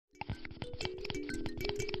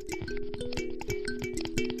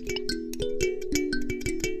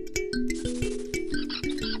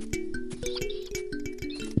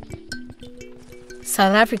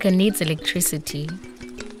South Africa needs electricity,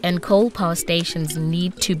 and coal power stations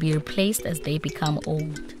need to be replaced as they become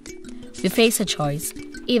old. We face a choice.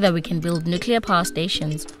 Either we can build nuclear power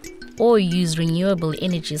stations or use renewable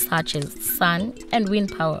energy such as sun and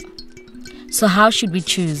wind power. So how should we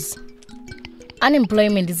choose?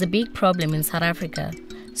 Unemployment is a big problem in South Africa,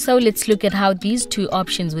 so let's look at how these two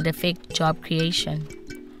options would affect job creation.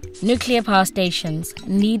 Nuclear power stations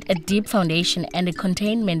need a deep foundation and a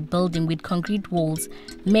containment building with concrete walls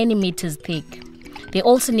many meters thick. They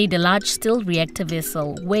also need a large steel reactor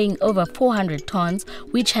vessel weighing over 400 tons,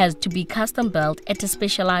 which has to be custom built at a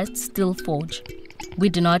specialized steel forge. We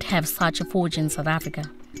do not have such a forge in South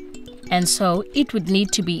Africa, and so it would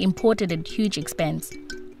need to be imported at huge expense.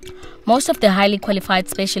 Most of the highly qualified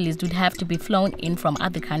specialists would have to be flown in from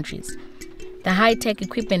other countries. The high-tech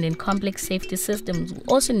equipment and complex safety systems will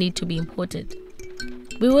also need to be imported.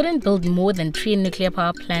 We wouldn't build more than 3 nuclear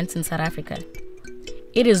power plants in South Africa.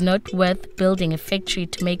 It is not worth building a factory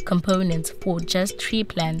to make components for just 3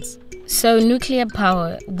 plants. So nuclear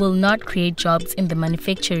power will not create jobs in the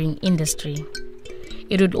manufacturing industry.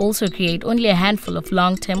 It would also create only a handful of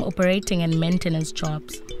long-term operating and maintenance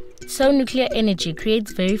jobs. So nuclear energy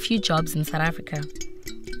creates very few jobs in South Africa.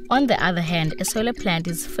 On the other hand, a solar plant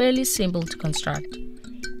is fairly simple to construct.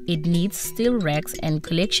 It needs steel racks and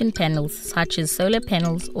collection panels such as solar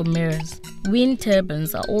panels or mirrors. Wind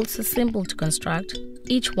turbines are also simple to construct.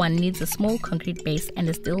 Each one needs a small concrete base and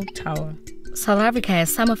a steel tower. South Africa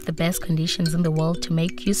has some of the best conditions in the world to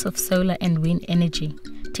make use of solar and wind energy.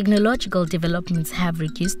 Technological developments have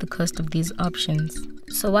reduced the cost of these options.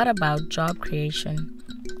 So what about job creation?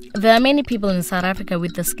 There are many people in South Africa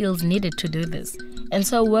with the skills needed to do this, and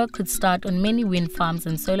so work could start on many wind farms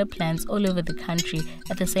and solar plants all over the country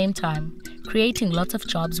at the same time, creating lots of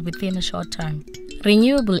jobs within a short time.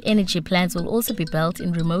 Renewable energy plants will also be built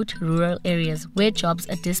in remote rural areas where jobs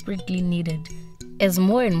are desperately needed. As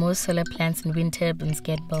more and more solar plants and wind turbines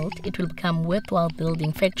get built, it will become worthwhile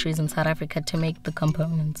building factories in South Africa to make the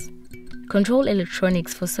components. Control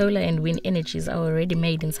electronics for solar and wind energies are already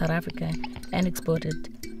made in South Africa and exported.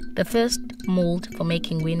 The first mold for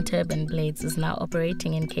making wind turbine blades is now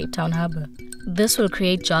operating in Cape Town Harbour. This will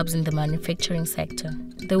create jobs in the manufacturing sector.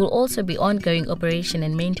 There will also be ongoing operation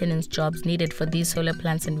and maintenance jobs needed for these solar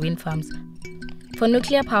plants and wind farms. For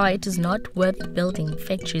nuclear power, it is not worth building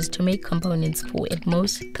factories to make components for at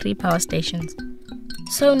most 3 power stations.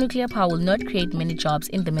 So nuclear power will not create many jobs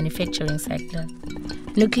in the manufacturing sector.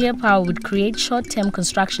 Nuclear power would create short-term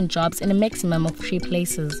construction jobs in a maximum of 3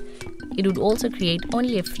 places. It would also create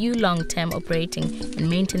only a few long-term operating and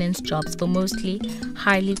maintenance jobs for mostly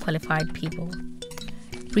highly qualified people.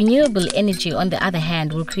 Renewable energy, on the other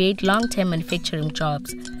hand, will create long-term manufacturing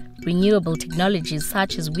jobs. Renewable technologies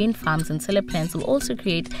such as wind farms and solar plants will also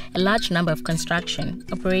create a large number of construction,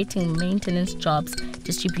 operating and maintenance jobs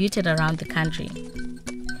distributed around the country.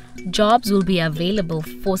 Jobs will be available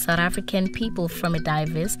for South African people from a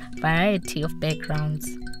diverse variety of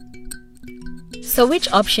backgrounds. So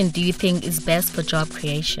which option do you think is best for job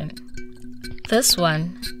creation? This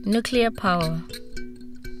one, nuclear power,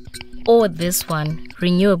 or this one,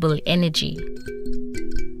 renewable energy?